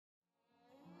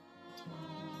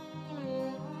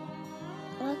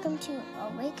welcome to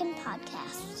Awaken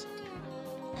Podcast.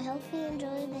 I hope you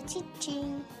enjoy the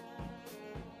teaching.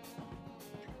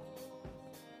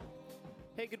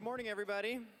 Hey, good morning,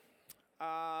 everybody.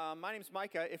 My name's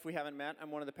Micah, if we haven't met.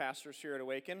 I'm one of the pastors here at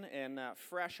Awaken, and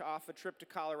fresh off a trip to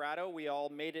Colorado, we all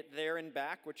made it there and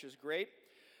back, which is great.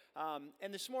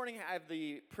 And this morning, I have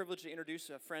the privilege to introduce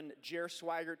a friend, Jer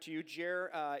Swigert, to you. Jer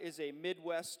is a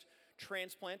Midwest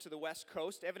transplant to the West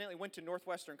Coast. Evidently went to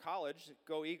Northwestern College.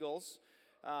 Go Eagles.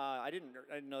 I didn't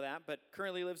know that, but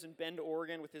currently lives in Bend,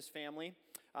 Oregon with his family.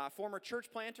 Former church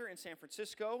planter in San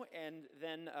Francisco, and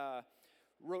then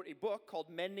wrote a book called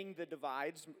Mending the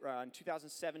Divides in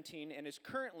 2017, and is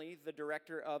currently the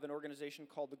director of an organization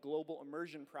called the Global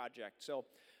Immersion Project. So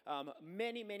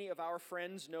many of our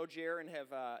friends know Jer and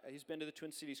he's been to the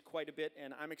Twin Cities quite a bit,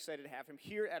 and I'm excited to have him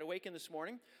here at Awaken this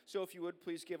morning. So if you would,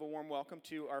 please give a warm welcome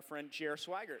to our friend Jer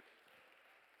Swigert.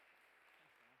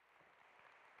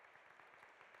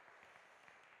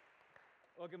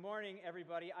 Well, good morning,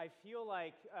 everybody. I feel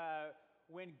like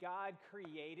when God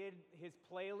created, his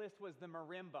playlist was the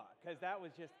marimba, because that was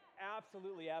just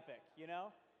absolutely epic, you know?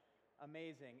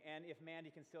 Amazing. And if Mandy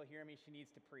can still hear me, she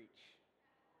needs to preach.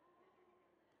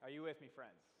 Are you with me, friends?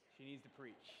 She needs to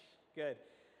preach. Good.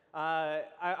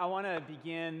 I want to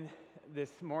begin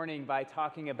this morning by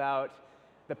talking about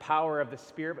the power of the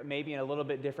Spirit, but maybe in a little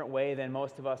bit different way than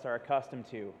most of us are accustomed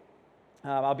to.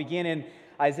 I'll begin in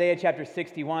Isaiah chapter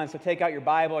 61, so take out your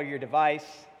Bible or your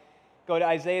device. Go to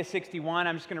Isaiah 61.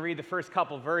 I'm just going to read the first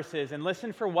couple verses and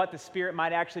listen for what the Spirit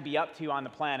might actually be up to on the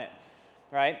planet.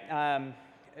 Right?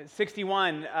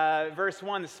 61, verse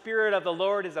 1, the Spirit of the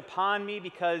Lord is upon me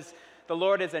because the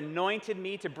Lord has anointed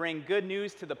me to bring good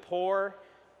news to the poor,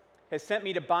 has sent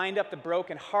me to bind up the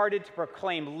brokenhearted, to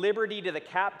proclaim liberty to the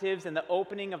captives and the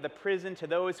opening of the prison to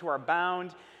those who are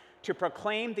bound, to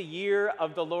proclaim the year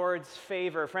of the Lord's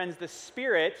favor. Friends, the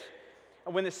Spirit,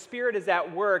 when the Spirit is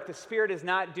at work, the Spirit is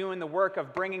not doing the work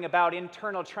of bringing about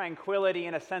internal tranquility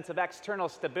and a sense of external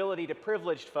stability to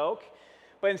privileged folk.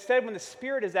 But instead, when the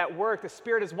Spirit is at work, the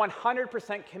Spirit is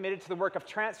 100% committed to the work of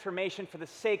transformation for the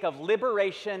sake of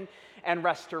liberation and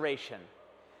restoration.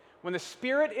 When the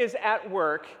Spirit is at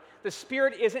work, the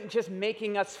Spirit isn't just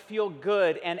making us feel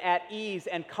good and at ease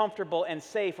and comfortable and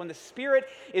safe. When the Spirit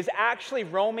is actually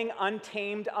roaming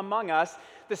untamed among us,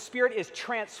 the Spirit is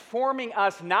transforming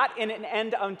us, not in an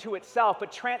end unto itself,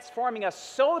 but transforming us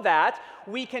so that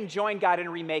we can join God in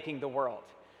remaking the world.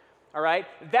 All right?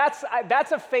 That's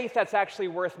a faith that's actually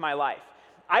worth my life.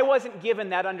 I wasn't given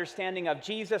that understanding of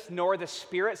Jesus nor the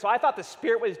Spirit, so I thought the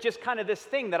Spirit was just kind of this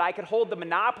thing that I could hold the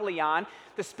monopoly on.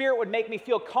 The Spirit would make me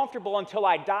feel comfortable until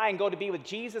I die and go to be with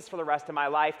Jesus for the rest of my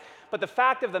life. But the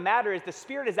fact of the matter is the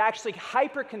Spirit is actually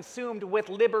hyper-consumed with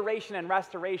liberation and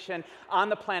restoration on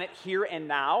the planet here and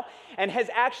now, and has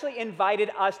actually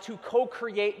invited us to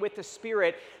co-create with the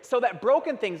Spirit so that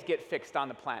broken things get fixed on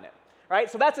the planet.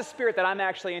 Right? So that's a spirit that I'm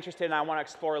actually interested in and I want to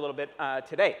explore a little bit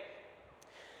today.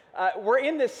 We're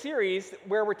in this series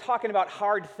where we're talking about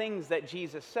hard things that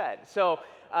Jesus said. So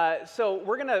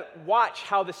we're going to watch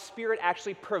how the Spirit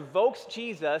actually provokes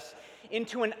Jesus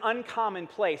into an uncommon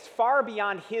place, far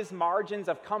beyond his margins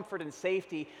of comfort and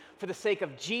safety for the sake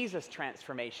of Jesus'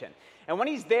 transformation. And when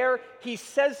he's there, he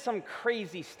says some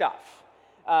crazy stuff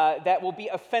that will be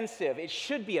offensive. It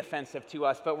should be offensive to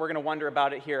us, but we're going to wonder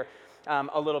about it here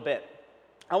a little bit.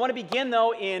 I want to begin,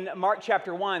 though, in Mark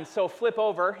chapter 1. So flip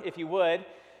over, if you would,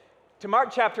 to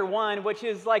Mark chapter 1, which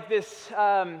is like this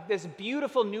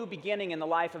beautiful new beginning in the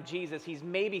life of Jesus. He's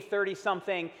maybe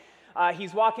 30-something.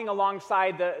 He's walking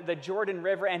alongside the Jordan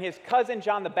River, and his cousin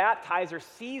John the Baptizer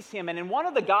sees him. And in one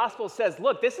of the Gospels says,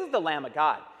 look, this is the Lamb of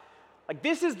God. Like,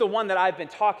 this is the one that I've been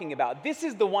talking about. This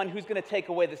is the one who's going to take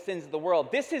away the sins of the world.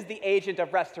 This is the agent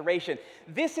of restoration.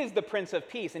 This is the Prince of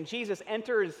Peace. And Jesus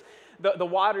enters the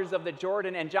waters of the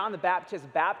Jordan, and John the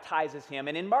Baptist baptizes him.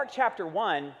 And in Mark chapter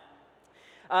 1,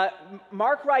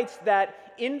 Mark writes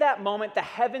that in that moment, the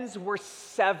heavens were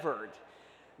severed.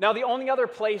 Now, the only other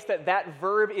place that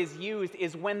verb is used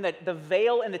is when the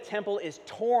veil in the temple is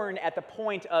torn at the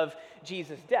point of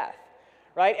Jesus' death,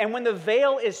 right? And when the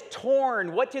veil is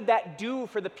torn, what did that do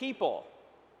for the people?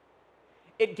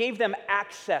 It gave them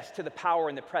access to the power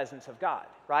and the presence of God,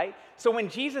 right? So when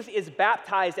Jesus is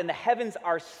baptized and the heavens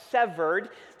are severed,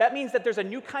 that means that there's a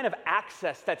new kind of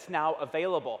access that's now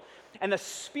available. And the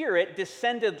Spirit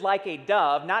descended like a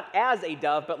dove, not as a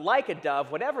dove, but like a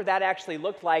dove, whatever that actually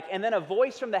looked like. And then a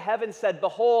voice from the heavens said,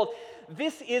 "Behold,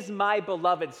 this is my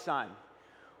beloved Son,"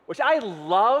 which I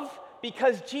love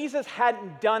because Jesus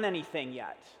hadn't done anything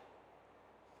yet.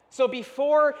 So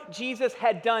before Jesus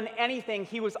had done anything,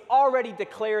 he was already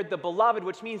declared the beloved,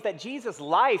 which means that Jesus'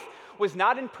 life was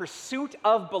not in pursuit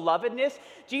of belovedness.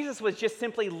 Jesus was just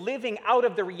simply living out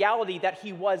of the reality that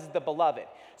he was the beloved.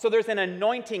 So there's an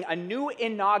anointing, a new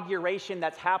inauguration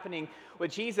that's happening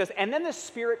with Jesus. And then the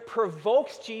Spirit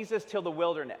provokes Jesus to the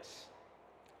wilderness.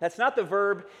 That's not the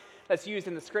verb that's used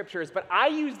in the scriptures, but I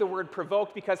use the word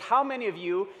provoked because how many of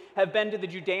you have been to the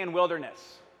Judean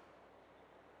wilderness?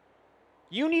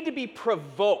 You need to be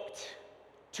provoked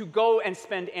to go and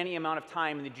spend any amount of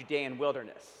time in the Judean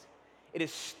wilderness. It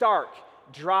is stark,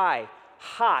 dry,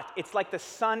 hot. It's like the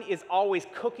sun is always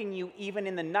cooking you even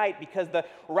in the night because the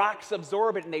rocks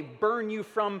absorb it and they burn you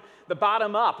from the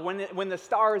bottom up when the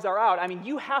stars are out. I mean,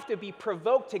 you have to be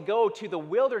provoked to go to the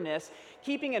wilderness,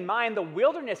 keeping in mind the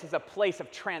wilderness is a place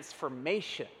of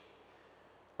transformation.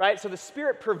 Right? So the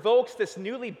Spirit provokes this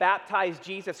newly baptized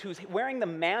Jesus who's wearing the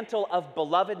mantle of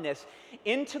belovedness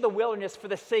into the wilderness for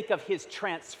the sake of his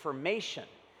transformation.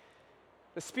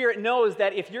 The Spirit knows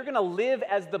that if you're going to live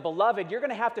as the beloved, you're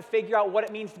going to have to figure out what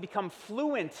it means to become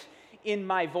fluent in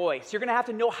my voice. You're going to have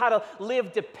to know how to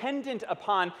live dependent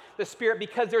upon the Spirit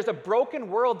because there's a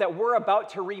broken world that we're about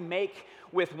to remake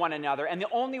with one another. And the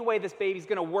only way this baby's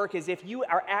going to work is if you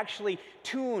are actually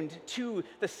tuned to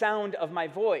the sound of my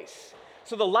voice.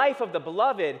 So the life of the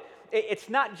beloved, it's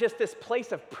not just this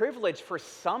place of privilege for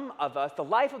some of us. The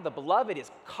life of the beloved is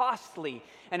costly,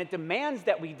 and it demands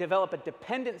that we develop a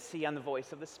dependency on the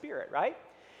voice of the Spirit, right?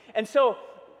 And so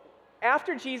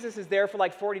after Jesus is there for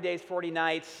like 40 days, 40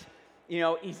 nights,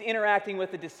 he's interacting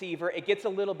with the deceiver. It gets a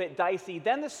little bit dicey.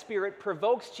 Then the Spirit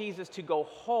provokes Jesus to go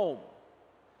home.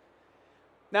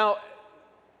 Now,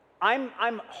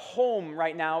 I'm home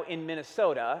right now in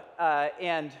Minnesota,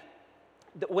 and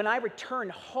when I return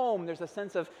home, there's a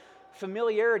sense of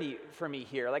familiarity for me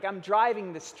here. Like I'm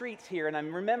driving the streets here and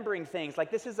I'm remembering things. Like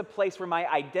this is a place where my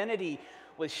identity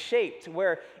was shaped,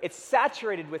 where it's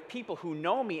saturated with people who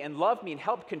know me and love me and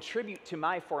help contribute to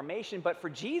my formation. But for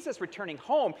Jesus returning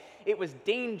home, it was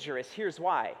dangerous. Here's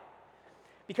why.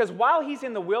 Because while he's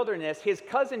in the wilderness, his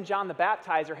cousin John the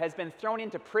Baptizer has been thrown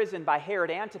into prison by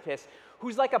Herod Antipas,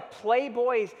 who's like a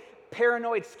playboy,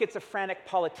 paranoid, schizophrenic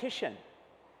politician.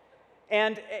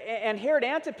 And Herod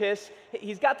Antipas,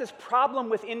 he's got this problem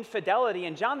with infidelity,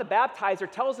 and John the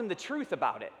Baptizer tells him the truth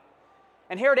about it.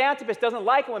 And Herod Antipas doesn't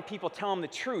like it when people tell him the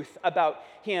truth about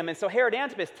him. And so Herod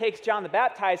Antipas takes John the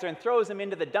Baptizer and throws him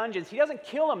into the dungeons. He doesn't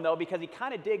kill him, though, because he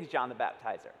kind of digs John the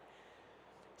Baptizer.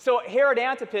 So Herod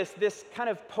Antipas, this kind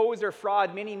of poser,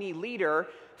 fraud, mini-me leader,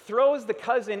 throws the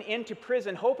cousin into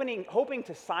prison, hoping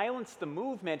to silence the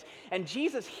movement. And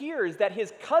Jesus hears that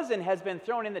his cousin has been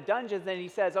thrown in the dungeons, and he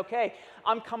says, okay,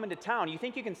 I'm coming to town. You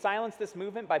think you can silence this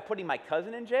movement by putting my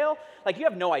cousin in jail? Like, you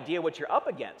have no idea what you're up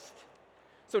against.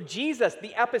 So Jesus, the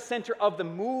epicenter of the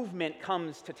movement,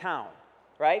 comes to town,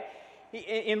 right?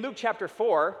 In Luke chapter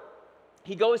 4,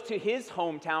 he goes to his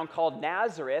hometown called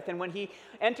Nazareth, and when he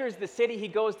enters the city, he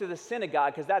goes to the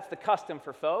synagogue, because that's the custom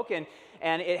for folk, and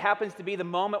it happens to be the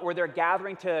moment where they're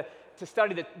gathering to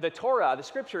study the Torah, the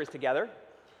scriptures together,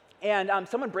 and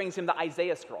someone brings him the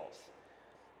Isaiah scrolls.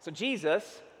 So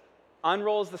Jesus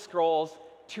unrolls the scrolls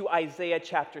to Isaiah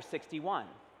chapter 61.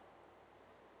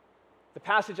 The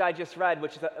passage I just read,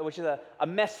 which is a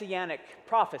messianic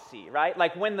prophecy, right?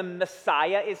 Like when the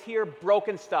Messiah is here,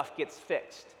 broken stuff gets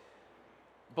fixed.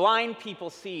 Blind people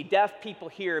see, deaf people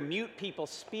hear, mute people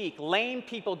speak, lame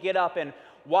people get up and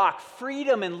walk.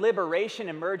 Freedom and liberation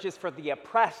emerges for the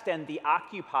oppressed and the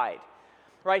occupied,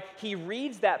 right? He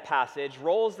reads that passage,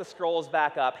 rolls the scrolls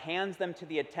back up, hands them to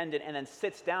the attendant, and then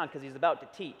sits down because he's about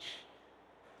to teach.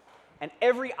 And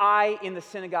every eye in the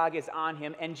synagogue is on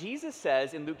him. And Jesus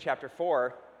says in Luke chapter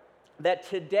 4 that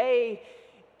today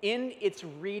in its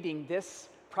reading, this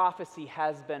prophecy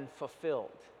has been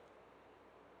fulfilled.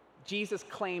 Jesus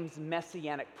claims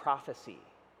messianic prophecy.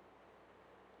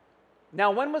 Now,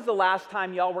 when was the last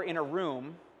time y'all were in a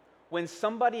room when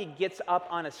somebody gets up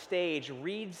on a stage,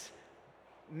 reads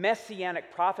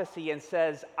messianic prophecy, and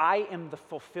says, I am the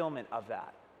fulfillment of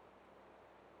that?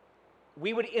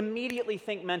 We would immediately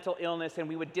think mental illness, and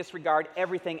we would disregard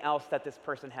everything else that this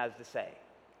person has to say,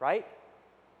 right?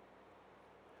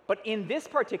 But in this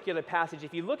particular passage,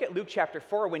 if you look at Luke chapter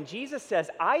 4, when Jesus says,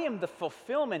 I am the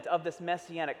fulfillment of this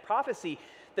messianic prophecy,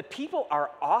 the people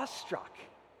are awestruck.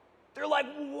 They're like,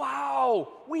 wow,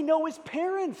 we know his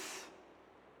parents.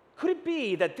 Could it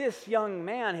be that this young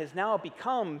man has now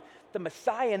become the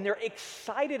Messiah? And they're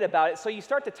excited about it. So you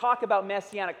start to talk about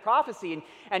messianic prophecy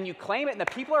and you claim it, and the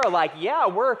people are like, yeah,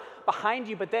 we're behind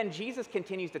you. But then Jesus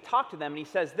continues to talk to them, and he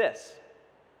says this.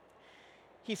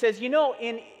 he says,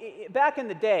 back in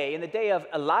the day of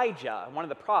Elijah, one of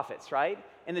the prophets, right?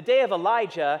 In the day of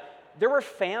Elijah, there were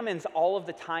famines all of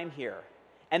the time here.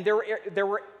 And there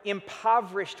were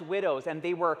impoverished widows, and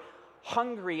they were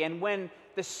hungry. And when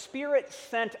the Spirit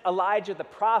sent Elijah the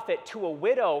prophet to a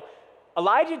widow,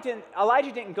 Elijah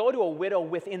didn't go to a widow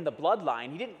within the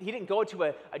bloodline. He didn't go to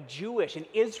a Jewish, an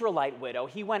Israelite widow.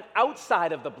 He went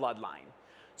outside of the bloodline.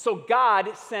 So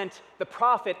God sent the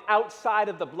prophet outside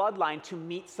of the bloodline to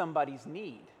meet somebody's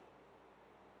need.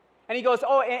 And he goes,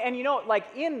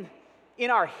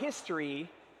 in our history,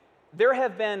 there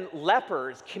have been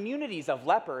lepers, communities of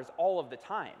lepers all of the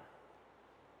time.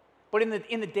 But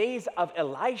in the days of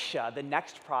Elisha, the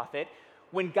next prophet,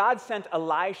 when God sent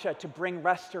Elisha to bring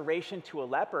restoration to a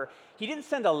leper, he didn't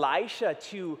send Elisha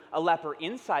to a leper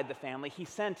inside the family. He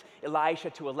sent Elisha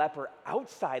to a leper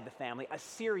outside the family, a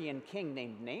Syrian king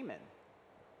named Naaman.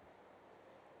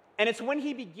 And it's when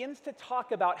he begins to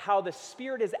talk about how the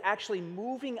Spirit is actually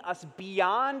moving us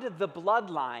beyond the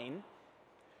bloodline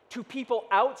to people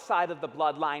outside of the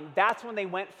bloodline, that's when they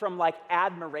went from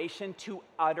admiration to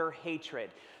utter hatred.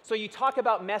 So you talk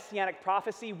about messianic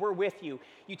prophecy, we're with you.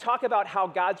 You talk about how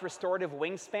God's restorative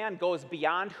wingspan goes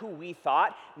beyond who we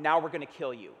thought, now we're going to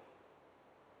kill you.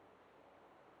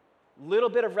 Little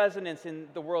bit of resonance in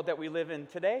the world that we live in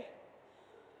today,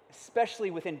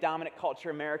 especially within dominant culture,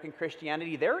 American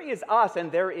Christianity. There is us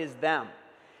and there is them.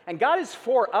 And God is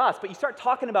for us, but you start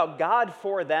talking about God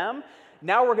for them,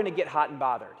 now we're going to get hot and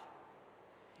bothered.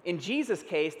 In Jesus'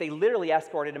 case, they literally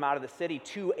escorted him out of the city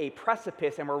to a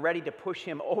precipice and were ready to push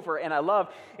him over. And I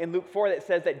love in Luke 4 that it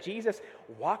says that Jesus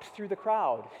walked through the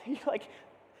crowd. He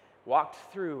walked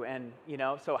through and,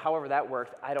 so however that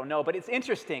worked, I don't know. But it's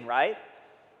interesting, right?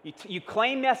 You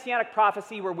claim messianic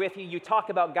prophecy, we're with you. You talk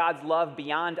about God's love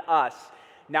beyond us.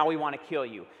 Now we want to kill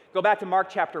you. Go back to Mark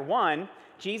chapter 1.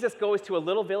 Jesus goes to a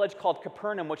little village called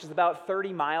Capernaum, which is about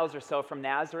 30 miles or so from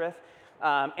Nazareth.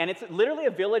 And it's literally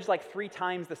a village 3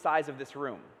 times the size of this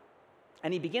room.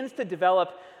 And he begins to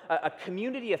develop a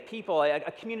community of people,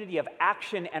 a community of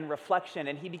action and reflection,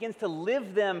 and he begins to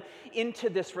live them into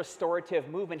this restorative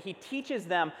movement. He teaches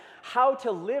them how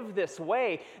to live this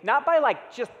way, not by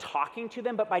just talking to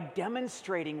them, but by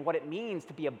demonstrating what it means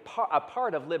to be a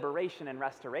part of liberation and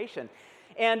restoration.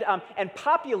 And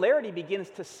popularity begins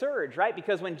to surge, right?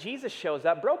 Because when Jesus shows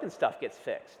up, broken stuff gets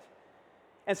fixed.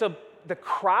 And so the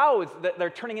crowds, they're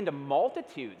turning into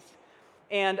multitudes.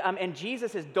 And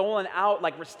Jesus is doling out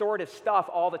restorative stuff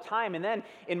all the time. And then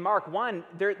in Mark 1,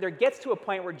 there gets to a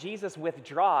point where Jesus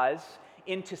withdraws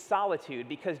into solitude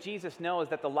because Jesus knows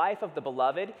that the life of the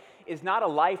beloved is not a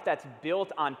life that's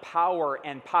built on power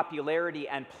and popularity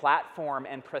and platform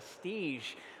and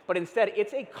prestige, but instead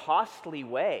it's a costly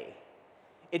way.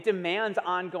 It demands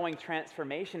ongoing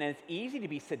transformation, and it's easy to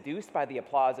be seduced by the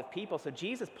applause of people. So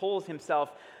Jesus pulls himself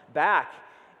back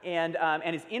and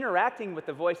is interacting with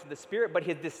the voice of the Spirit, but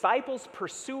his disciples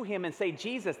pursue him and say,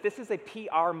 Jesus, this is a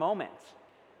PR moment.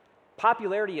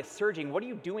 Popularity is surging. What are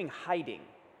you doing hiding?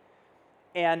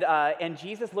 And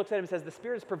Jesus looks at him and says, the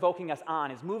Spirit is provoking us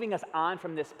on, is moving us on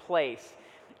from this place,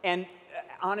 and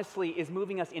honestly is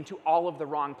moving us into all of the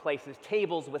wrong places.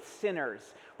 Tables with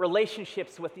sinners,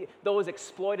 relationships with those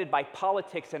exploited by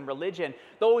politics and religion,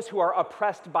 those who are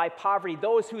oppressed by poverty,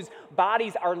 those whose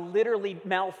bodies are literally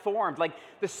malformed.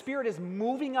 The Spirit is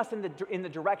moving us in the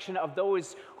direction of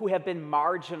those who have been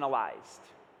marginalized.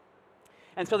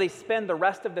 And so they spend the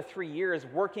rest of the 3 years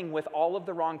working with all of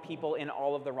the wrong people in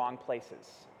all of the wrong places.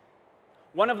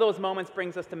 One of those moments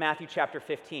brings us to Matthew chapter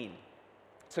 15.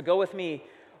 So go with me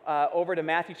over to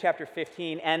Matthew chapter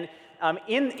 15. And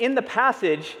in the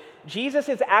passage, Jesus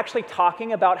is actually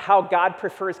talking about how God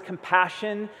prefers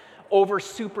compassion over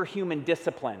superhuman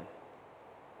discipline.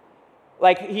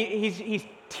 He's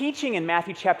teaching in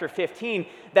Matthew chapter 15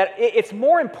 that it's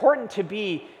more important to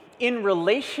be in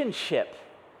relationship,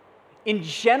 in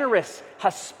generous,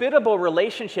 hospitable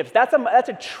relationships. That's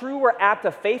a truer act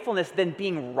of faithfulness than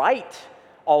being right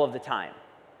all of the time.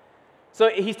 So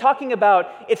he's talking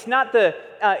about,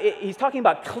 he's talking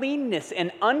about cleanness and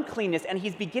uncleanness, and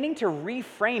he's beginning to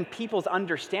reframe people's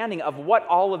understanding of what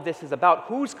all of this is about,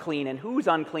 who's clean and who's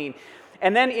unclean.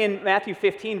 And then in Matthew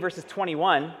 15, verses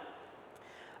 21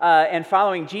 and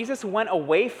following, Jesus went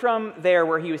away from there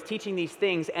where he was teaching these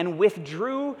things and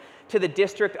withdrew to the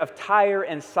district of Tyre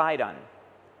and Sidon.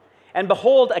 And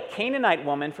behold, a Canaanite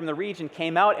woman from the region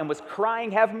came out and was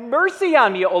crying, "Have mercy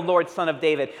on me, O Lord, Son of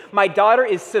David. My daughter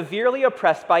is severely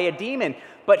oppressed by a demon."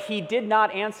 But he did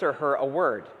not answer her a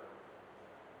word.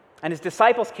 And his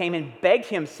disciples came and begged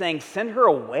him, saying, "Send her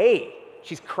away,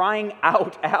 She's crying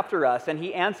out after us. And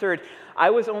he answered, I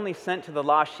was only sent to the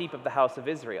lost sheep of the house of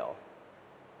Israel.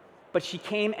 But she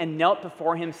came and knelt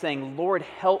before him, saying, Lord,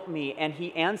 help me. And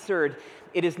he answered,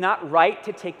 it is not right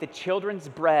to take the children's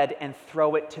bread and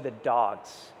throw it to the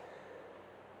dogs.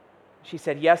 She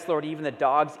said, yes, Lord, even the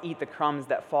dogs eat the crumbs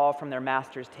that fall from their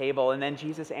master's table. And then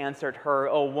Jesus answered her,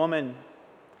 O woman,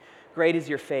 great is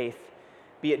your faith.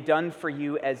 Be it done for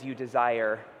you as you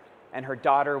desire. And her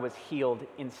daughter was healed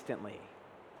instantly.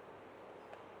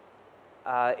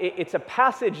 It's a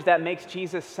passage that makes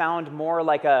Jesus sound more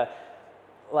like a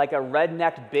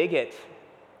redneck bigot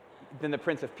than the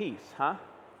Prince of Peace, huh?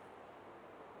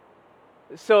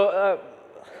 So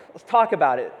let's talk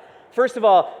about it. First of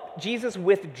all, Jesus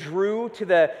withdrew to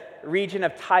the region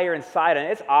of Tyre and Sidon.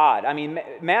 It's odd. I mean,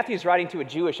 Matthew's writing to a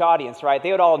Jewish audience, right?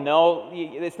 They would all know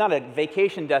it's not a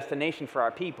vacation destination for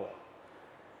our people.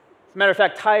 As a matter of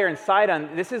fact, Tyre and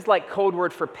Sidon, this is like code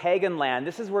word for pagan land.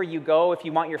 This is where you go if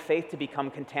you want your faith to become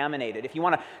contaminated, if you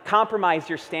want to compromise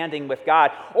your standing with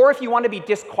God, or if you want to be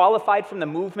disqualified from the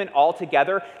movement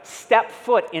altogether, step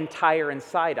foot in Tyre and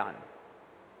Sidon.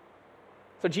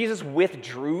 So Jesus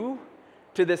withdrew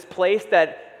to this place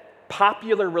that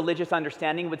popular religious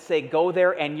understanding would say, go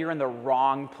there and you're in the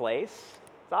wrong place.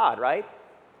 It's odd, right?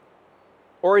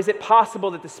 Or is it possible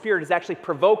that the Spirit is actually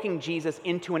provoking Jesus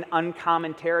into an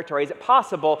uncommon territory? Is it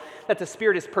possible that the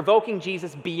Spirit is provoking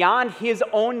Jesus beyond his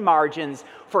own margins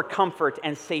for comfort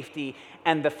and safety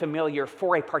and the familiar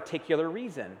for a particular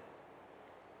reason?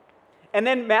 And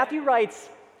then Matthew writes,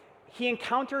 he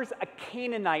encounters a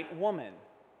Canaanite woman.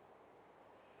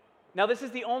 Now, this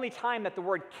is the only time that the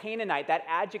word Canaanite, that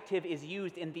adjective, is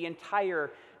used in the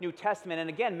entire New Testament. And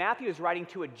again, Matthew is writing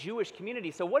to a Jewish community.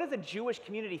 So what is a Jewish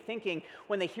community thinking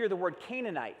when they hear the word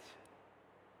Canaanite?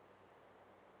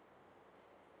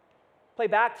 Play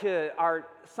back to our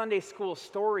Sunday school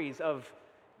stories of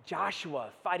Joshua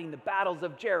fighting the battles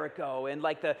of Jericho and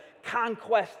like the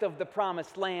conquest of the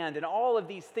promised land and all of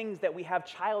these things that we have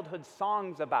childhood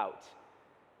songs about.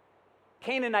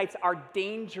 Canaanites are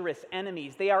dangerous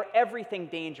enemies. They are everything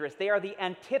dangerous. They are the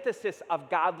antithesis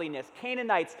of godliness.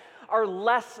 Canaanites are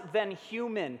less than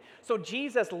human. So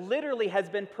Jesus literally has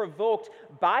been provoked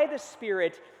by the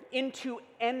Spirit into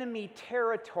enemy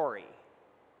territory.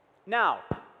 Now,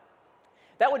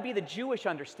 that would be the Jewish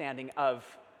understanding of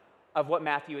what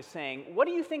Matthew is saying. What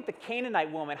do you think the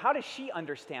Canaanite woman, how does she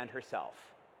understand herself?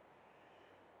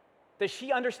 Does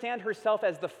she understand herself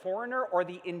as the foreigner or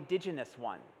the indigenous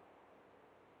one?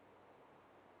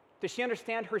 Does she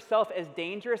understand herself as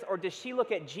dangerous, or does she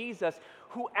look at Jesus,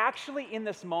 who actually in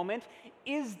this moment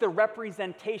is the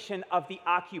representation of the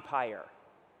occupier,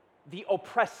 the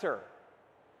oppressor,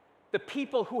 the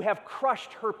people who have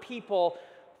crushed her people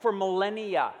for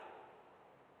millennia?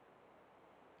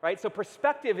 Right? So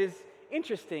perspective is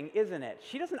interesting, isn't it?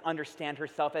 She doesn't understand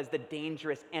herself as the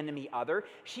dangerous enemy other.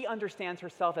 She understands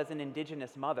herself as an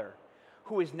indigenous mother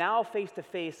who is now face to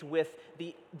face with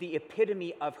the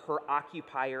epitome of her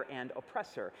occupier and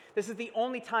oppressor. This is the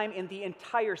only time in the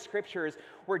entire scriptures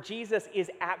where Jesus is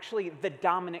actually the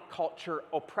dominant culture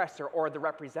oppressor or the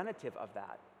representative of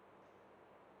that.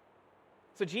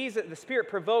 So Jesus, the Spirit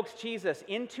provokes Jesus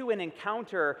into an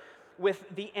encounter with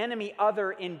the enemy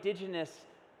other indigenous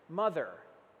mother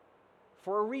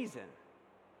for a reason.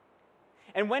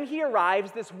 And when he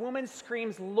arrives, this woman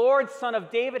screams, Lord, Son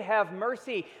of David, have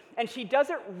mercy. And she does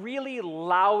it really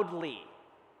loudly.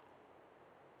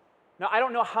 Now, I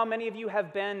don't know how many of you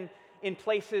have been in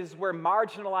places where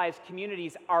marginalized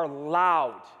communities are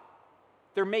loud.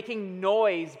 They're making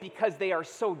noise because they are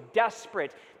so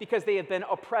desperate, because they have been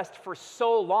oppressed for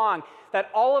so long that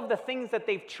all of the things that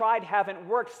they've tried haven't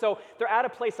worked. So they're at a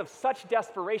place of such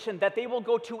desperation that they will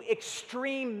go to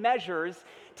extreme measures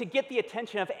to get the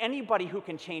attention of anybody who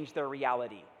can change their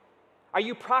reality. Are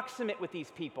you proximate with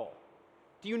these people?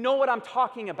 Do you know what I'm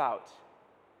talking about?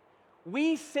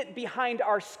 We sit behind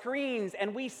our screens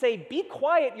and we say, be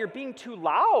quiet, you're being too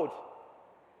loud.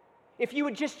 If you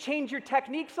would just change your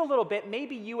techniques a little bit,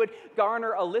 maybe you would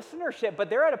garner a listenership. But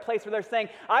they're at a place where they're saying,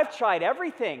 I've tried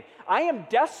everything. I am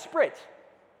desperate.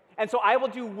 And so I will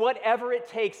do whatever it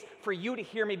takes for you to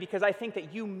hear me because I think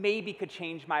that you maybe could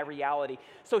change my reality.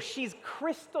 So she's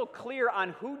crystal clear on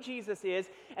who Jesus is,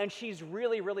 and she's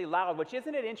really, really loud, which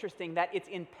isn't it interesting that it's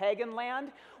in pagan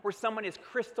land where someone is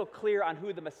crystal clear on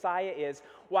who the Messiah is,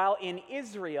 while in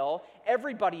Israel,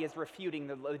 everybody is refuting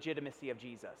the legitimacy of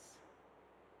Jesus.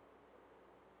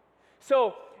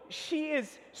 So she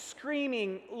is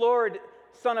screaming, Lord,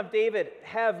 Son of David,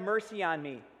 have mercy on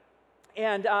me.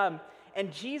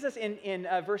 And Jesus in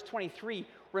verse 23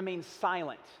 remains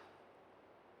silent.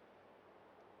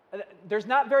 There's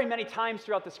not very many times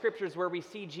throughout the scriptures where we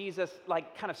see Jesus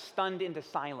like kind of stunned into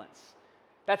silence.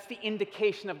 That's the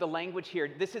indication of the language here.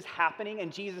 This is happening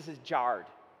and Jesus is jarred.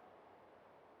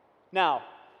 Now,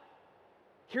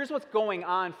 here's what's going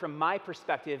on from my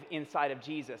perspective inside of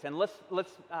Jesus. And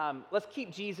let's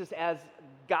keep Jesus as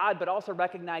God, but also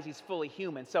recognize he's fully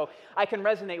human. So I can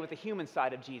resonate with the human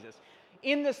side of Jesus.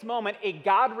 In this moment, a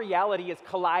God reality is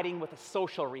colliding with a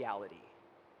social reality.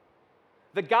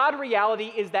 The God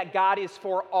reality is that God is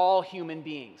for all human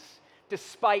beings,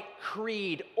 despite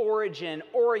creed, origin,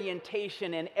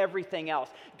 orientation, and everything else.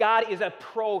 God is a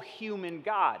pro-human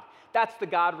God. That's the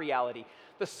God reality.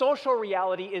 The social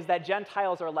reality is that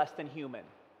Gentiles are less than human.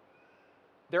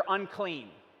 They're unclean.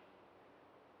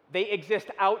 They exist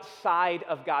outside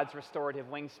of God's restorative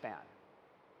wingspan.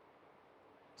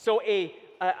 So a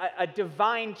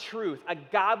divine truth, a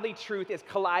godly truth is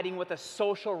colliding with a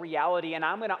social reality, and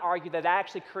I'm going to argue that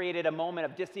actually created a moment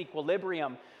of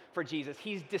disequilibrium for Jesus.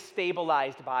 He's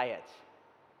destabilized by it.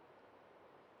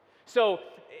 So,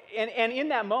 and in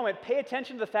that moment, pay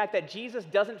attention to the fact that Jesus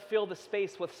doesn't fill the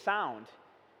space with sound.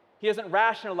 He doesn't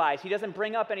rationalize. He doesn't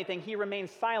bring up anything. He remains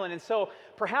silent. And so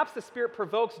perhaps the Spirit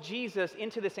provokes Jesus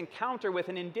into this encounter with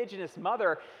an indigenous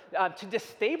mother to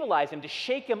destabilize him, to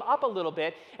shake him up a little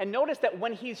bit. And notice that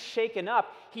when he's shaken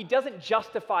up, he doesn't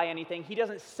justify anything. He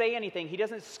doesn't say anything. He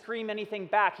doesn't scream anything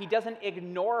back. He doesn't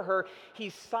ignore her.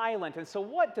 He's silent. And so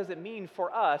what does it mean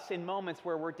for us in moments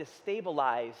where we're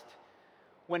destabilized,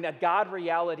 when a God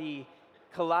reality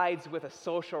collides with a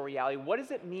social reality? What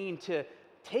does it mean to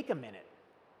take a minute?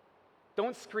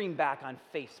 Don't scream back on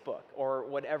Facebook or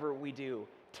whatever we do.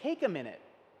 Take a minute.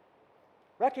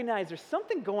 Recognize there's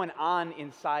something going on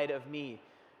inside of me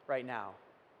right now.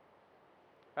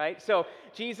 Right? So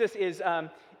Jesus is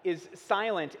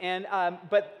silent, and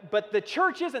but the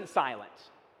church isn't silent.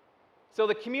 So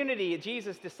the community,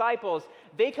 Jesus' disciples,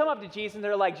 they come up to Jesus and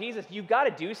they're like, Jesus, you've got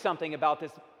to do something about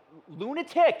this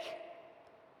lunatic.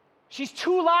 She's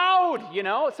too loud, you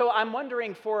know? So I'm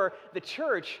wondering for the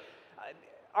church,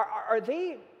 are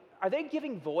they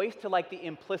giving voice to like the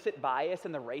implicit bias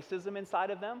and the racism inside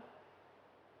of them?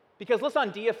 Because let's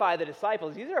undeify the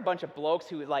disciples. These are a bunch of blokes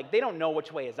who like, they don't know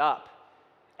which way is up.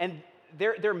 And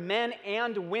they're men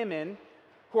and women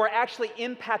who are actually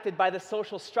impacted by the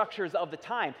social structures of the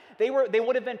time. They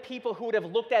would have been people who would have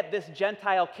looked at this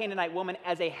Gentile Canaanite woman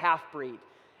as a half-breed,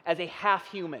 as a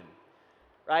half-human,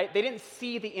 right? They didn't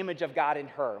see the image of God in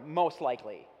her, most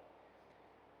likely.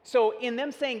 So in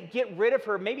them saying, get rid of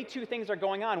her, maybe two things are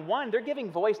going on. One, they're giving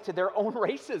voice to their own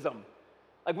racism.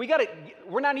 Like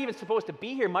we're not even supposed to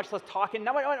be here, much less talking,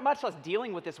 much less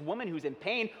dealing with this woman who's in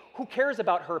pain. Who cares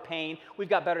about her pain? We've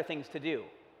got better things to do.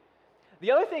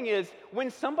 The other thing is, when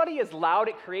somebody is loud,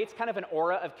 it creates kind of an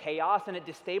aura of chaos and it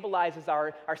destabilizes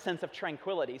our sense of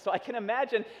tranquility. So I can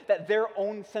imagine that their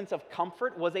own sense of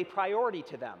comfort was a priority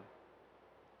to them.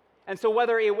 And so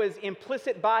whether it was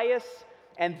implicit bias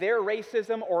and their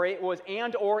racism, or it was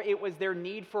their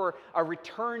need for a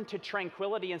return to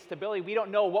tranquility and stability, we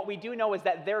don't know. What we do know is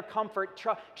that their comfort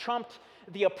trumped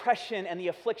the oppression and the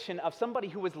affliction of somebody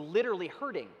who was literally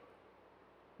hurting.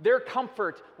 Their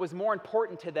comfort was more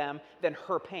important to them than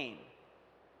her pain.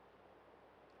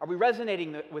 Are we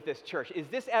resonating with this, church? Is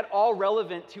this at all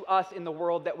relevant to us in the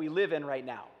world that we live in right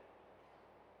now?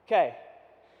 Okay,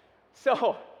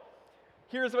 so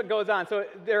here's what goes on. So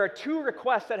there are two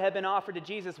requests that have been offered to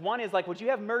Jesus. One is like, would you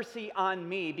have mercy on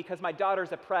me because my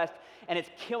daughter's oppressed and it's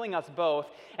killing us both.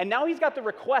 And now he's got the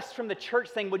request from the church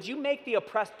saying, would you make the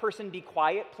oppressed person be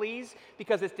quiet, please?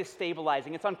 Because it's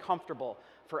destabilizing. It's uncomfortable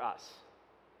for us.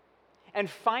 And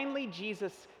finally,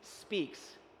 Jesus speaks,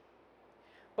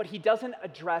 but he doesn't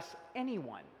address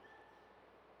anyone.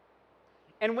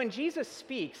 And when Jesus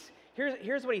speaks,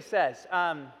 here's what he says.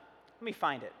 Let me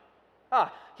find it.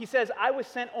 He says, I was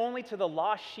sent only to the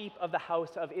lost sheep of the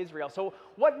house of Israel. So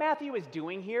what Matthew is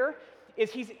doing here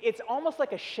is it's almost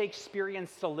like a Shakespearean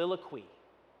soliloquy.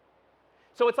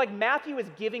 So it's like Matthew is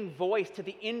giving voice to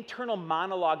the internal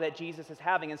monologue that Jesus is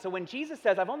having. And so when Jesus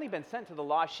says, I've only been sent to the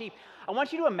lost sheep, I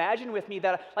want you to imagine with me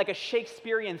that like a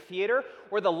Shakespearean theater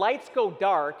where the lights go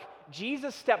dark,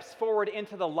 Jesus steps forward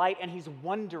into the light and he's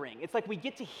wondering. It's like we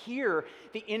get to hear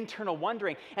the internal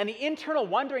wondering. And the internal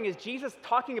wondering is Jesus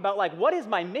talking about like, what is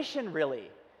my mission really?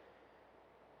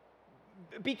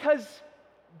 Because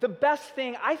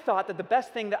I thought that the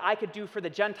best thing that I could do for the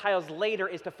Gentiles later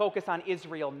is to focus on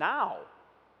Israel now.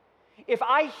 If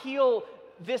I heal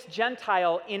this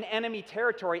Gentile in enemy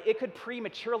territory, it could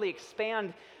prematurely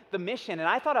expand the mission. And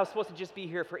I thought I was supposed to just be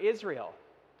here for Israel.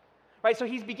 Right? So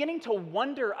he's beginning to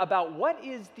wonder about what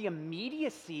is the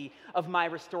immediacy of my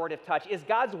restorative touch? Is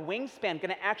God's wingspan going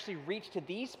to actually reach to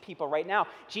these people right now?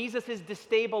 Jesus is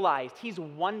destabilized. He's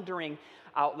wondering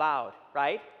out loud,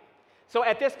 right? So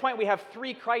at this point, we have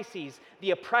three crises: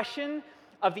 the oppression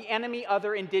of the enemy,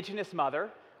 other, indigenous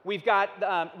mother. We've got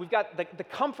the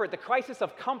comfort, the crisis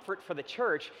of comfort for the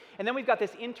church. And then we've got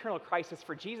this internal crisis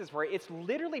for Jesus where it's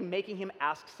literally making him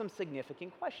ask some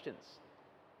significant questions.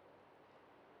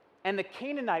 And the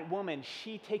Canaanite woman,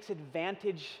 she takes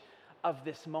advantage of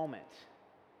this moment.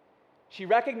 She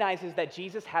recognizes that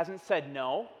Jesus hasn't said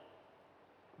no,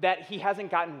 that he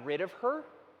hasn't gotten rid of her.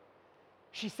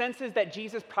 She senses that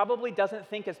Jesus probably doesn't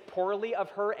think as poorly of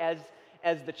her as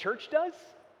the church does.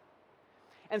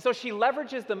 And so she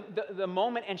leverages the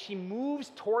moment and she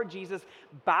moves toward Jesus,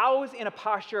 bows in a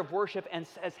posture of worship and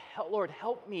says, Lord,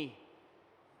 help me.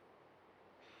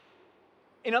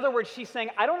 In other words, she's saying,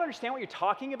 I don't understand what you're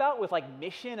talking about with like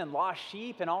mission and lost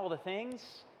sheep and all the things.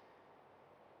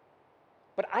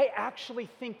 But I actually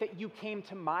think that you came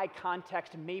to my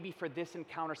context maybe for this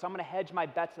encounter. So I'm going to hedge my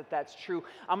bets that that's true.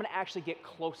 I'm going to actually get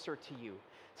closer to you.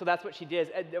 So that's what she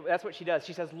does.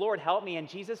 She says, Lord, help me. And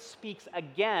Jesus speaks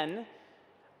again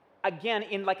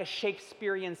in like a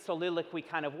Shakespearean soliloquy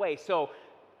kind of way. So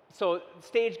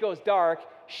stage goes dark.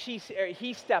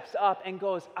 He steps up and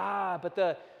goes,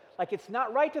 but it's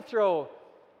not right to throw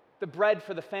the bread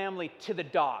for the family to the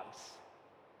dogs.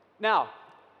 Now,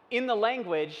 in the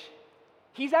language,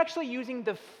 he's actually using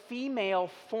the female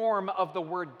form of the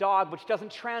word dog, which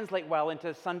doesn't translate well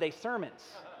into Sunday sermons.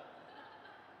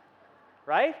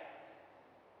 Right?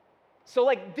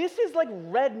 So this is like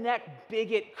redneck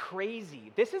bigot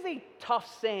crazy. This is a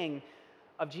tough saying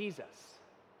of Jesus.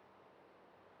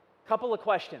 Couple of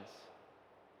questions.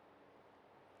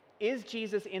 Is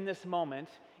Jesus in this moment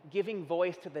giving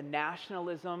voice to the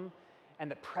nationalism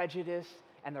and the prejudice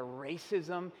and the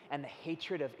racism and the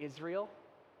hatred of Israel?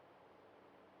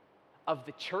 Of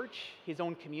the church, his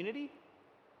own community?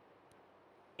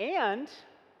 And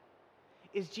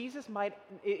is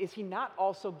he not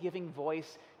also giving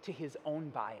voice to his own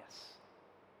bias?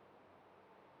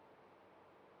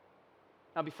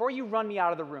 Now, before you run me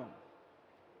out of the room,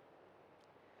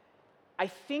 I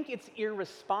think it's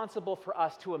irresponsible for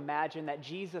us to imagine that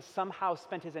Jesus somehow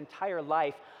spent his entire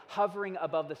life hovering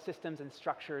above the systems and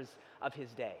structures of his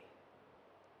day.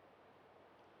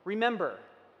 Remember,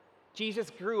 Jesus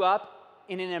grew up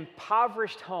in an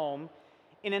impoverished home,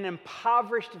 in an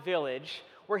impoverished village,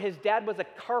 where his dad was a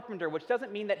carpenter, which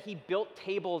doesn't mean that he built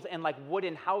tables and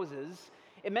wooden houses.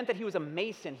 It meant that he was a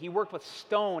mason. He worked with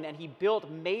stone and he built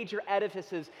major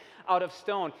edifices out of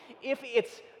stone.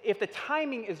 If the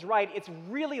timing is right, it's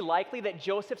really likely that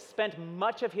Joseph spent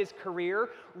much of his career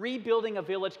rebuilding a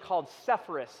village called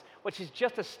Sepphoris, which is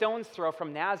just a stone's throw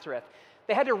from Nazareth.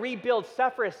 They had to rebuild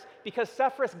Sepphoris because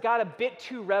Sepphoris got a bit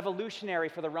too revolutionary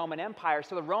for the Roman Empire.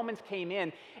 So the Romans came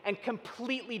in and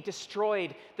completely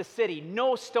destroyed the city.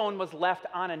 No stone was left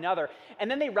on another. And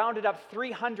then they rounded up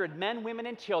 300 men, women,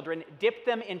 and children, dipped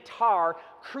them in tar,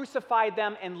 crucified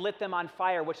them, and lit them on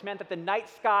fire, which meant that the night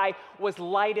sky was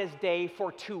light as day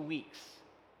for 2 weeks.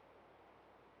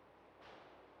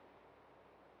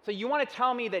 So you want to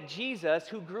tell me that Jesus,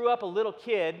 who grew up a little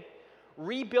kid,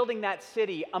 rebuilding that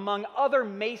city among other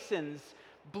masons,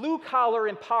 blue-collar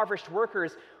impoverished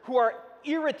workers who are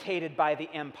irritated by the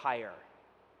empire,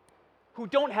 who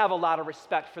don't have a lot of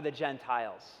respect for the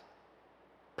Gentiles,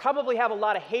 probably have a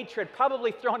lot of hatred,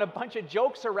 probably throwing a bunch of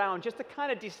jokes around just to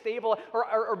kind of destabilize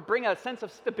or bring a sense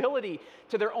of stability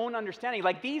to their own understanding.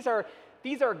 These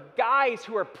are guys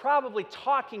who are probably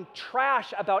talking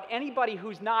trash about anybody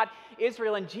who's not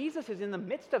Israel, and Jesus is in the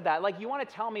midst of that. You want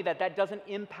to tell me that doesn't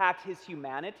impact his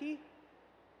humanity?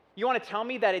 You want to tell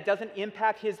me that it doesn't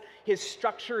impact his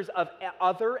structures of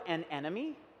other and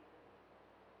enemy?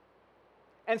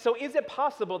 And so is it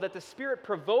possible that the Spirit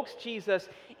provokes Jesus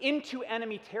into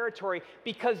enemy territory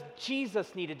because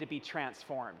Jesus needed to be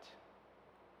transformed?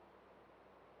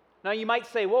 Now you might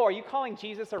say, whoa, are you calling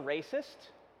Jesus a racist?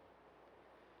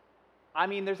 I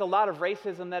mean, there's a lot of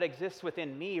racism that exists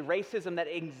within me. Racism that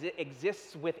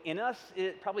exists within us,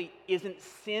 it probably isn't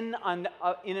sin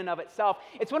in and of itself.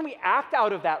 It's when we act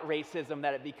out of that racism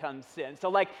that it becomes sin.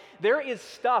 So there is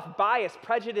stuff, bias,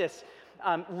 prejudice,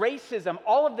 racism,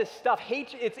 all of this stuff,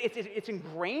 hatred, it's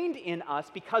ingrained in us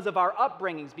because of our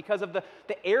upbringings, because of the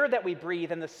air that we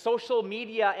breathe and the social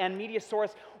media and media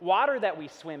source water that we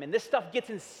swim in. This stuff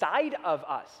gets inside of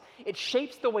us. It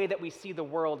shapes the way that we see the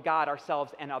world, God,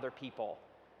 ourselves, and other people.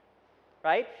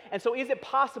 Right? And so is it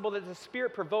possible that the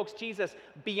Spirit provokes Jesus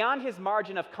beyond his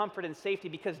margin of comfort and safety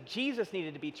because Jesus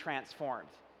needed to be transformed?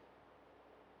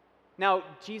 Now,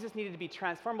 Jesus needed to be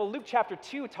transformed. Well, Luke chapter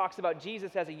 2 talks about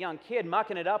Jesus as a young kid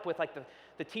mucking it up with like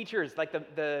the teachers, like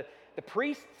the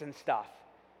priests and stuff.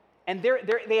 And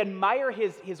they admire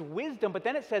his wisdom, but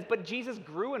then it says, but Jesus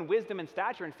grew in wisdom and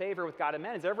stature and favor with God and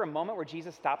men. Is there ever a moment where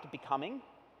Jesus stopped becoming?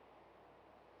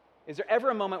 Is there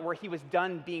ever a moment where he was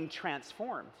done being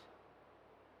transformed?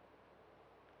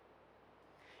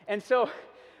 And so,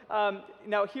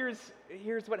 now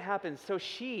here's what happens. So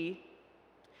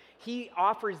he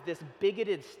offers this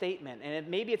bigoted statement, and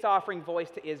maybe it's offering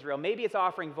voice to Israel, maybe it's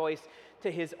offering voice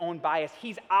to his own bias.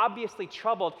 He's obviously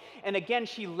troubled, and again,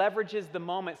 she leverages the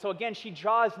moment. So again, she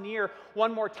draws near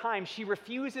one more time. She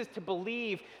refuses to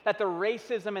believe that the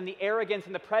racism and the arrogance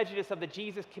and the prejudice of the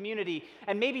Jesus community,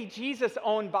 and maybe Jesus'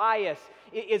 own bias,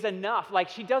 is enough. Like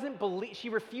she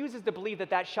refuses to believe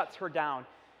that shuts her down.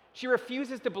 She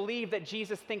refuses to believe that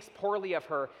Jesus thinks poorly of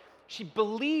her. She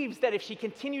believes that if she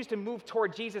continues to move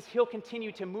toward Jesus, he'll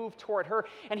continue to move toward her.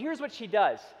 And here's what she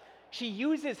does. She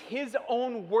uses his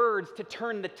own words to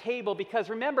turn the table because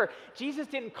remember, Jesus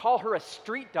didn't call her a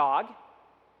street dog.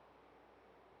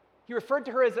 He referred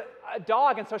to her as a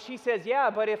dog, and so she says, yeah,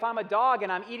 but if I'm a dog and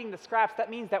I'm eating the scraps, that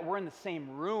means that we're in the same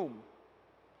room,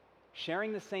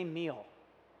 sharing the same meal.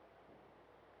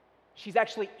 She's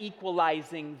actually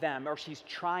equalizing them, or she's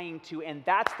trying to, and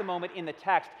that's the moment in the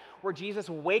text where Jesus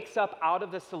wakes up out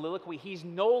of the soliloquy. He's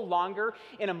no longer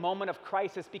in a moment of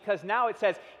crisis because now it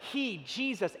says, he,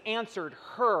 Jesus, answered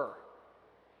her,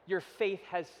 your faith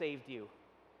has saved you.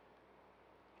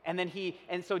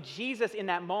 And so Jesus in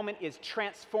that moment is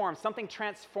transformed. Something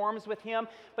transforms with him,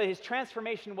 but his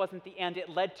transformation wasn't the end. It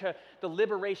led to the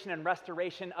liberation and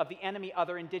restoration of the enemy,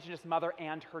 other indigenous mother,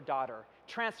 and her daughter.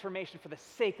 Transformation for the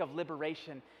sake of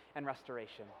liberation and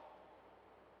restoration.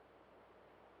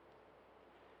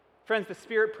 Friends, the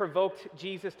Spirit provoked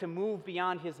Jesus to move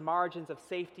beyond his margins of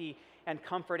safety and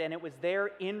comfort, and it was there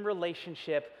in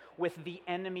relationship with the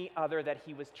enemy other that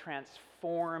he was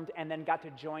transformed and then got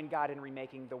to join God in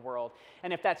remaking the world.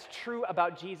 And if that's true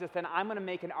about Jesus, then I'm going to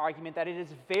make an argument that it is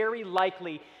very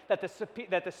likely that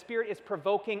the Spirit is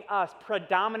provoking us,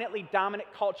 predominantly dominant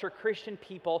culture Christian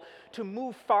people, to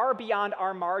move far beyond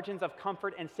our margins of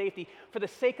comfort and safety for the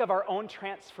sake of our own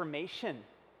transformation.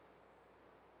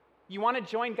 You want to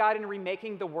join God in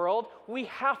remaking the world? We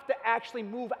have to actually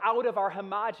move out of our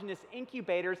homogenous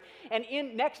incubators and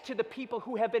in next to the people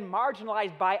who have been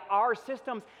marginalized by our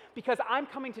systems, because I'm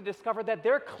coming to discover that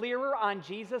they're clearer on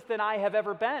Jesus than I have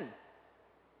ever been.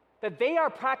 That they are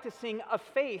practicing a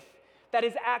faith that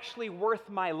is actually worth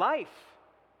my life.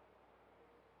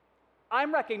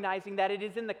 I'm recognizing that it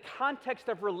is in the context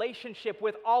of relationship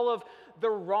with all of the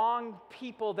wrong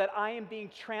people that I am being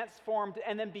transformed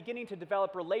and then beginning to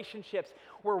develop relationships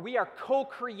where we are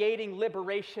co-creating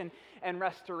liberation and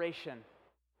restoration.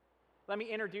 Let me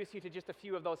introduce you to just a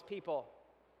few of those people.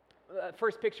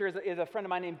 First picture is a friend of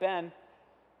mine named Ben.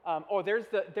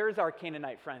 There's our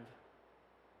Canaanite friend.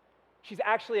 She's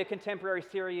actually a contemporary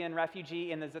Syrian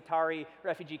refugee in the Zatari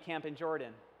refugee camp in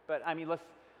Jordan. But I mean,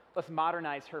 let's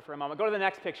modernize her for a moment. Go to the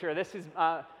next picture. This is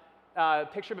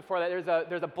picture before that.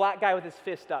 There's a black guy with his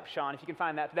fist up, Sean, if you can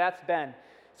find that. That's Ben.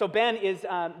 So Ben is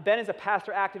a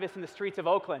pastor activist in the streets of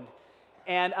Oakland,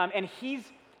 and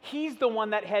he's the one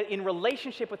that had, in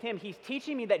relationship with him, he's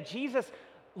teaching me that Jesus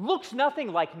looks nothing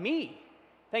like me.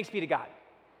 Thanks be to God.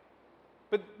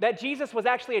 But that Jesus was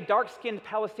actually a dark-skinned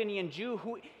Palestinian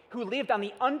Jew who lived on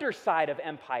the underside of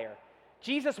empire.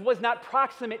 Jesus was not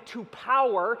proximate to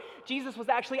power. Jesus was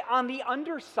actually on the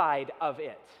underside of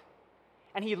it.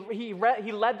 And he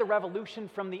led the revolution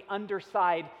from the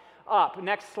underside up.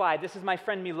 Next slide. This is my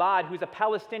friend Milad, who's a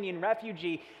Palestinian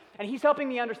refugee. And he's helping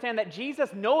me understand that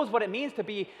Jesus knows what it means to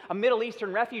be a Middle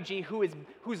Eastern refugee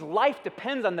whose life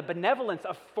depends on the benevolence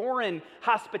of foreign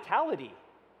hospitality.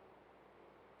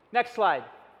 Next slide.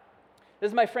 This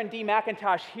is my friend Dee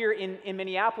McIntosh here in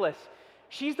Minneapolis.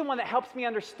 She's the one that helps me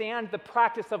understand the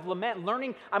practice of lament.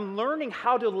 I'm learning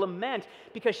how to lament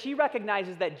because she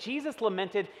recognizes that Jesus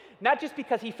lamented not just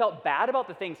because he felt bad about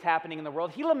the things happening in the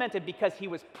world. He lamented because he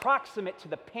was proximate to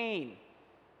the pain.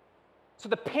 So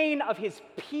the pain of his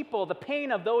people, the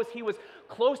pain of those he was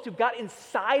close to, got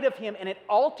inside of him and it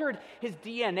altered his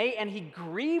DNA, and he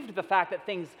grieved the fact that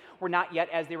things were not yet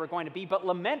as they were going to be. But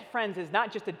lament, friends, is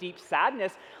not just a deep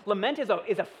sadness. Lament is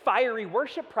a fiery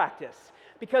worship practice,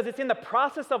 because it's in the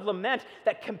process of lament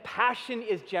that compassion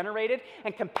is generated,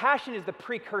 and compassion is the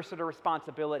precursor to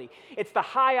responsibility. It's the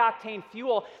high-octane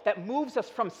fuel that moves us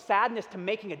from sadness to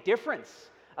making a difference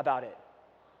about it.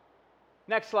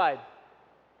 Next slide.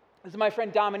 This is my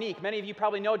friend Dominique. Many of you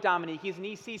probably know Dominique. He's an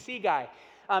ECC guy.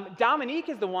 Dominique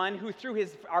is the one who, through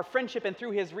our friendship and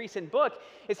through his recent book,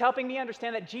 is helping me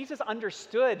understand that Jesus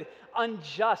understood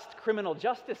unjust criminal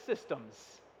justice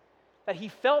systems, that he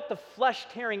felt the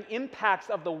flesh-tearing impacts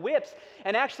of the whips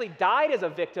and actually died as a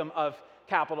victim of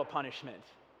capital punishment.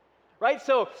 Right?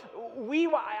 So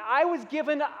I was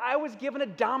given a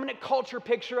dominant culture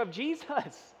picture of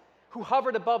Jesus who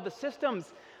hovered above the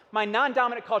systems. My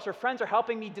non-dominant culture friends are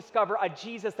helping me discover a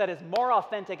Jesus that is more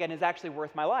authentic and is actually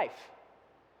worth my life.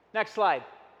 Next slide.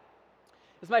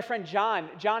 This is my friend John.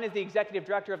 John is the executive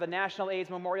director of the National AIDS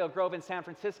Memorial Grove in San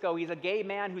Francisco. He's a gay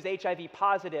man who's HIV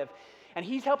positive. And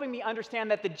he's helping me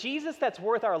understand that the Jesus that's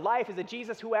worth our life is a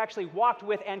Jesus who actually walked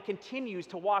with and continues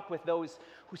to walk with those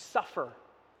who suffer.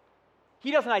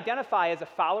 He doesn't identify as a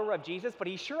follower of Jesus, but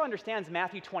he sure understands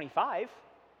Matthew 25,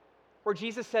 where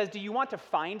Jesus says, "Do you want to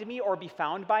find me or be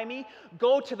found by me?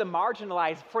 Go to the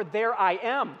marginalized, for there I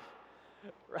am."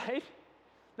 Right?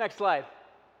 Next slide.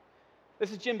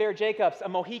 This is Jim Bear Jacobs, a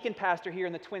Mohican pastor here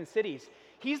in the Twin Cities.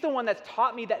 He's the one that's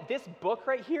taught me that this book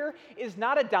right here is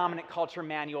not a dominant culture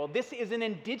manual. This is an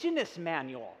indigenous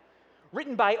manual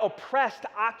written by oppressed,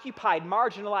 occupied,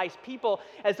 marginalized people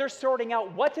as they're sorting out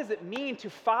what does it mean to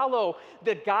follow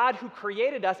the God who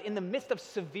created us in the midst of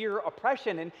severe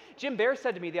oppression. And Jim Bear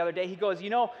said to me the other day, he goes,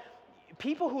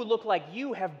 people who look like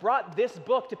you have brought this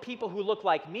book to people who look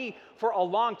like me for a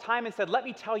long time and said, let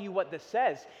me tell you what this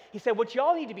says. He said, what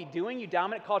y'all need to be doing, you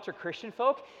dominant culture Christian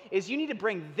folk, is you need to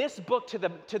bring this book to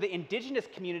the indigenous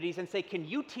communities and say, can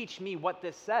you teach me what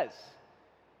this says?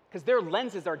 Because their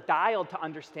lenses are dialed to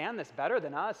understand this better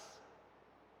than us.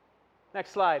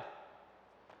 Next slide.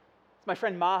 It's my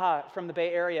friend Maha from the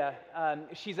Bay Area.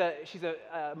 She's a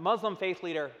Muslim faith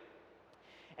leader.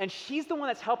 And she's the one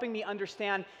that's helping me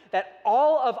understand that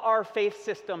all of our faith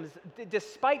systems,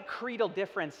 despite creedal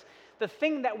difference, the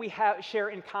thing that we share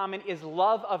in common is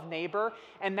love of neighbor,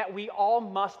 and that we all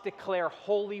must declare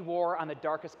holy war on the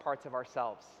darkest parts of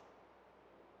ourselves.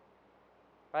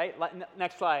 Right?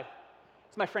 Next slide.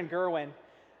 It's my friend Gerwin.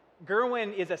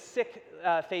 Gerwin is a Sikh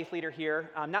faith leader here.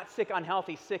 Not sick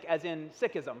unhealthy, sick as in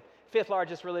Sikhism, fifth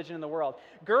largest religion in the world.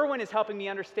 Gerwin is helping me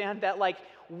understand that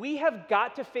we have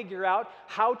got to figure out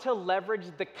how to leverage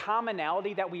the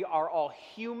commonality that we are all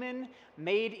human,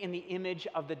 made in the image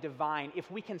of the divine.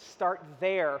 If we can start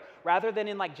there, rather than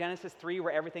in Genesis 3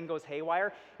 where everything goes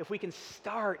haywire, if we can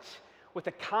start with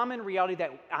the common reality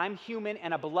that I'm human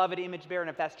and a beloved image bearer, and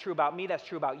if that's true about me, that's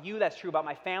true about you, that's true about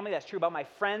my family, that's true about my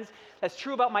friends, that's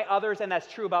true about my others, and that's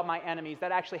true about my enemies.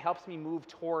 That actually helps me move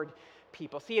toward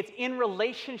people. See, it's in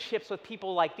relationships with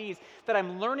people like these that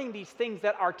I'm learning these things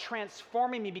that are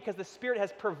transforming me, because the Spirit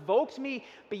has provoked me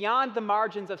beyond the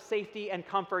margins of safety and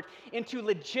comfort into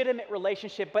legitimate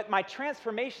relationship. But my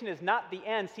transformation is not the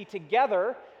end. See,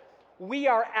 together, we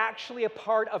are actually a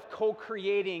part of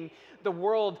co-creating the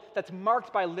world that's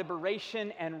marked by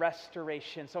liberation and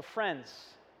restoration. So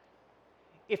friends,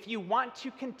 if you want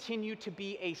to continue to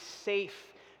be a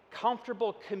safe,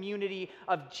 comfortable community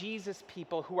of Jesus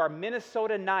people who are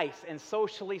Minnesota nice and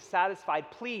socially satisfied,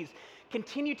 please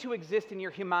continue to exist in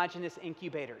your homogenous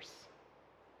incubators.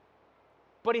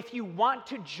 But if you want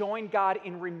to join God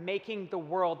in remaking the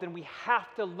world, then we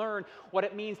have to learn what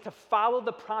it means to follow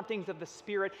the promptings of the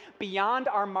Spirit beyond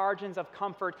our margins of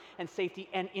comfort and safety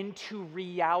and into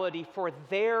reality, for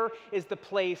there is the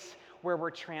place where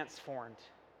we're transformed.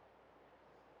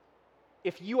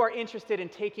 If you are interested in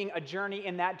taking a journey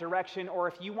in that direction, or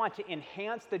if you want to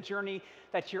enhance the journey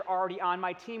that you're already on,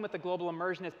 my team with the Global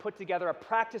Immersion has put together a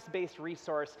practice-based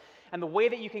resource. And the way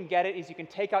that you can get it is you can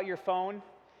take out your phone,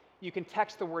 you can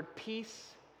text the word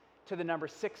peace to the number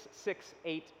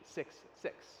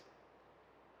 66866.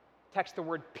 Text the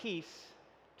word peace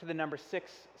to the number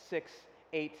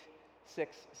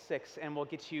 66866, and we'll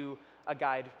get you a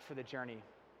guide for the journey.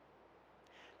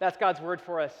 That's God's word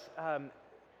for us.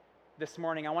 This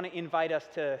morning, I want to invite us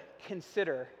to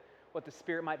consider what the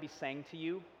Spirit might be saying to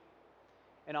you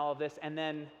in all of this, and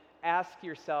then ask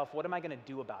yourself, what am I going to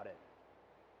do about it?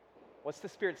 What's the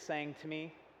Spirit saying to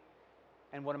me,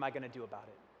 and what am I going to do about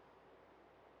it?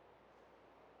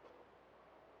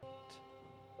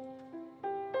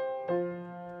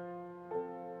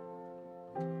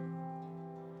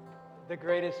 The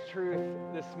greatest truth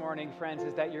this morning, friends,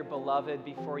 is that you're beloved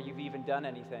before you've even done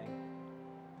anything.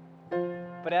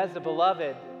 But as the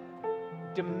beloved,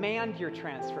 demand your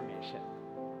transformation.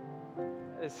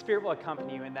 The Spirit will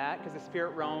accompany you in that, because the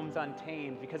Spirit roams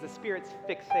untamed, because the Spirit's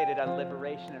fixated on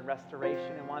liberation and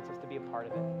restoration and wants us to be a part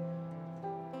of it.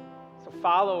 So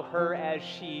follow her as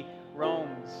she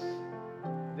roams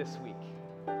this week.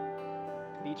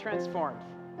 Be transformed.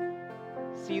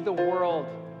 See the world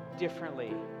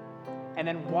differently, and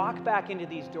then walk back into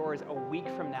these doors a week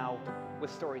from now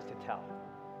with stories to tell.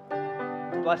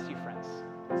 Bless you, friends,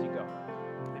 as you go.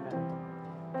 Amen.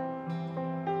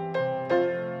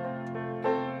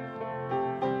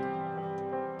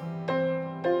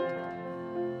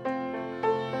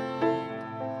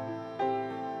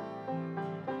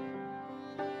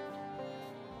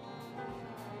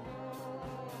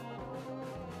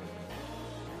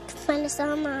 Find us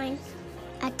online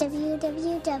at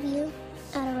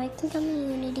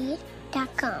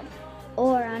www.awakencommunity.com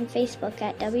or on Facebook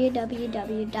at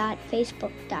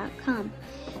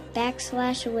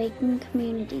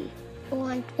www.facebook.com/awakencommunity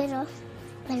or on Twitter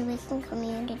at Awaken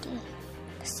Community.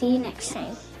 See you next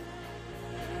time.